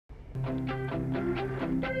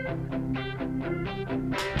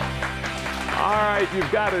All right,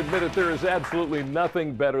 you've got to admit it, there is absolutely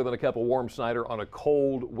nothing better than a cup of warm cider on a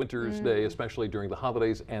cold winter's day, especially during the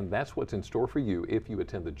holidays, and that's what's in store for you if you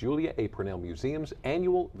attend the Julia A. Purnell Museum's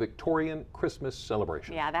annual Victorian Christmas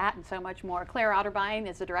celebration. Yeah, that and so much more. Claire Otterbein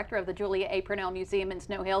is the director of the Julia A. Purnell Museum in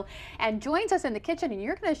Snow Hill and joins us in the kitchen, and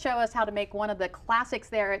you're going to show us how to make one of the classics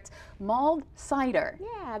there. It's mulled cider.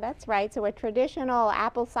 Yeah, that's right. So a traditional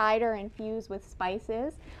apple cider infused with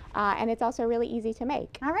spices, and it's also really easy to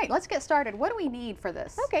make. All right, let's get started. What do we need for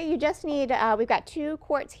this? Okay, you just need, we've got 2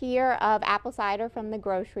 quarts here of apple cider from the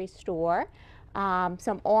grocery store.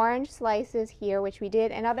 Some orange slices here, which we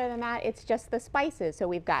did, and other than that, it's just the spices. So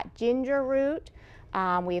we've got ginger root,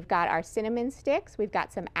 we've got our cinnamon sticks, we've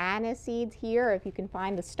got some anise seeds here. If you can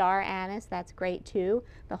find the star anise, that's great too.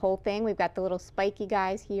 The whole thing. We've got the little spiky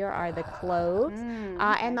guys here are the cloves,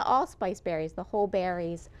 and the allspice berries, the whole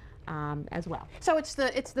berries. As well. So it's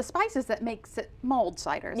the spices that makes it mulled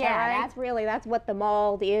cider, is that right? That's what the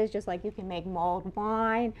mulled is, just like you can make mulled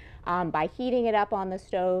wine by heating it up on the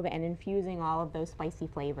stove and infusing all of those spicy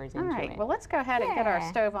flavors into it. All right, well let's go ahead and get our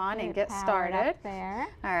stove on and get started. There.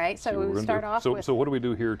 All right, so we start off with... So what do we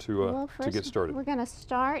do here to first, get started? We're going to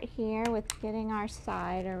start here with getting our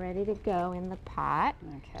cider ready to go in the pot.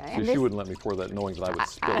 Okay. See, she wouldn't let me pour that knowing that I would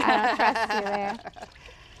spill. I don't trust you there.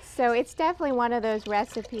 So it's definitely one of those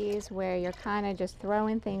recipes where you're kind of just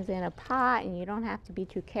throwing things in a pot and you don't have to be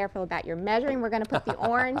too careful about your measuring. We're going to put the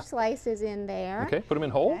orange slices in there. Okay, put them in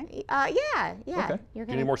whole? Okay. Yeah. Okay. Do you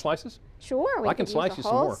need more slices? Sure. I can slice you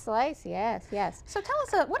some more. Whole slice, yes. So tell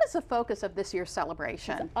us, what is the focus of this year's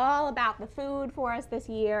celebration? It's all about the food for us this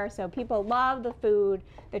year. So people love the food,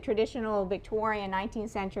 the traditional Victorian 19th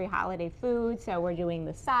century holiday food. So we're doing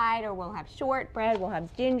the cider, we'll have shortbread, we'll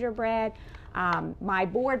have gingerbread. My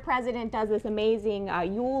board president does this amazing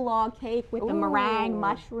Yule log cake with the meringue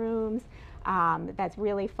mushrooms. That's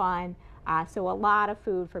really fun. So a lot of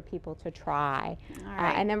food for people to try.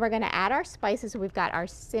 And then we're going to add our spices. So we've got our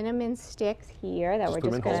cinnamon sticks here that we're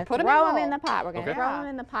just going to throw them in the pot. We're going to throw them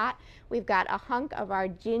in the pot. We've got a hunk of our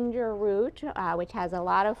ginger root, which has a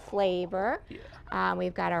lot of flavor.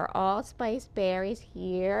 We've got our allspice berries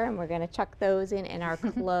here, and we're going to chuck those in our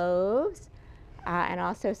cloves. And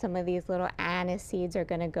also some of these little anise seeds are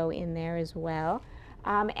going to go in there as well.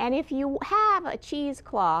 And if you have a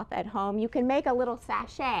cheesecloth at home, you can make a little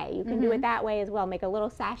sachet. You can do it that way as well. Make a little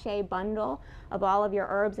sachet bundle of all of your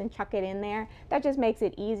herbs and chuck it in there. That just makes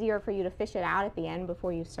it easier for you to fish it out at the end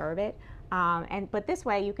before you serve it. But this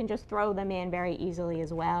way you can just throw them in very easily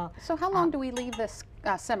as well. So how long do we leave this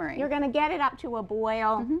simmering? You're going to get it up to a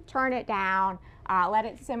boil, turn it down, let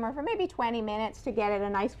it simmer for maybe 20 minutes to get it a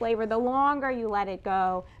nice flavor. The longer you let it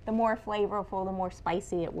go, the more flavorful, the more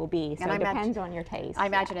spicy it will be. So it depends on your taste. I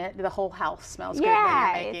imagine the whole house smells good when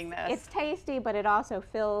you're making this. It's tasty, but it also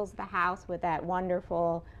fills the house with that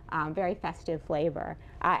wonderful, very festive flavor.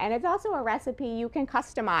 And it's also a recipe, you can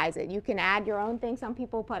customize it. You can add your own thing. Some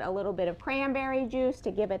people put a little bit of cranberry juice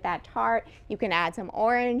to give it that tart. You can add some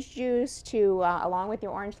orange juice to, along with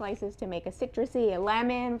your orange slices, to make a citrusy, a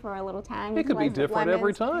lemon for a little tang. It could be different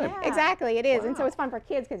every time. Yeah. Exactly, it is. And so it's fun for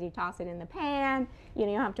kids because you toss it in the pan, you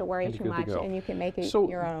don't have to worry too much, and you can make it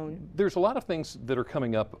your own. There's a lot of things that are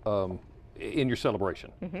coming up in your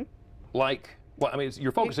celebration. Like, well, I mean,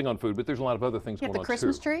 you're focusing on food, but there's a lot of other things going on too. The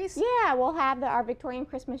Christmas trees? Yeah, we'll have our Victorian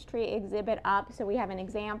Christmas tree exhibit up. So we have an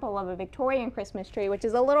example of a Victorian Christmas tree, which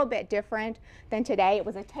is a little bit different than today. It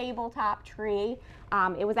was a tabletop tree.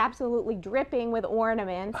 It was absolutely dripping with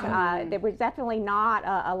ornaments. There was definitely not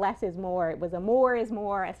a less is more. It was a more is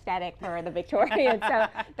more aesthetic for the Victorians. So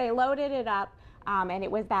they loaded it up. And it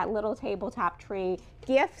was that little tabletop tree.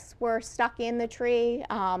 Gifts were stuck in the tree.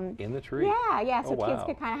 In the tree? Yeah. So kids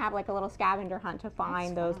could kind of have like a little scavenger hunt to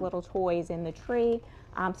find those little toys in the tree.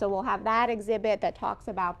 So we'll have that exhibit that talks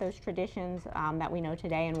about those traditions that we know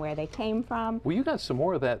today and where they came from. Well, you got some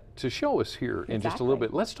more of that to show us here in just a little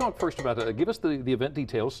bit. Let's talk first about, give us the event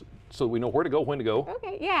details so we know where to go, when to go.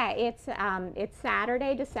 Okay, yeah, it's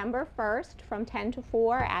Saturday, December 1st from 10 to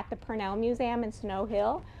 4 at the Purnell Museum in Snow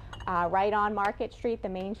Hill. Right on Market Street, the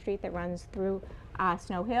main street that runs through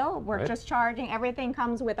Snow Hill. We're just charging, everything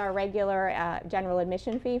comes with our regular general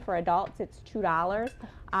admission fee. For adults, it's $2.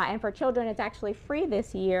 And for children, it's actually free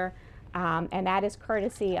this year. And that is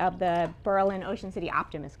courtesy of the Berlin Ocean City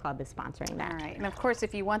Optimist Club is sponsoring that. All right, and of course,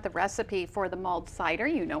 if you want the recipe for the mulled cider,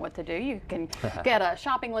 you know what to do. You can get a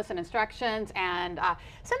shopping list and instructions and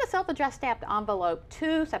send a self-addressed stamped envelope to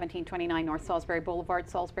 1729 North Salisbury Boulevard,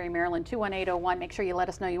 Salisbury, Maryland, 21801. Make sure you let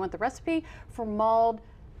us know you want the recipe for mulled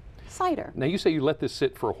cider. Now you say you let this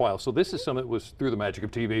sit for a while, so this is something that was through the magic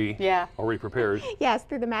of TV, Yeah. already prepared. Yes,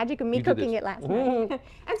 through the magic of me You did cooking this. it last night.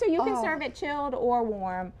 And so you can serve it chilled or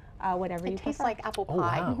warm, whatever you It tastes prefer. like apple Oh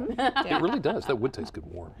pie. wow, it really does. That would taste good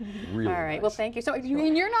warm. Really All right, nice. well, thank you. So, and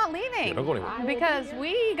you're not leaving. Yeah, don't go anywhere. Because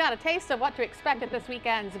we got a taste of what to expect at this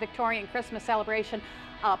weekend's Victorian Christmas celebration.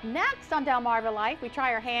 Up next on Delmarva Life, we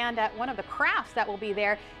try our hand at one of the crafts that will be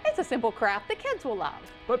there. It's a simple craft the kids will love.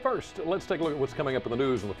 But first, let's take a look at what's coming up in the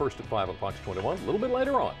news on the first at 5 on Fox 21. A little bit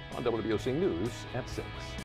later on WBOC News at 6.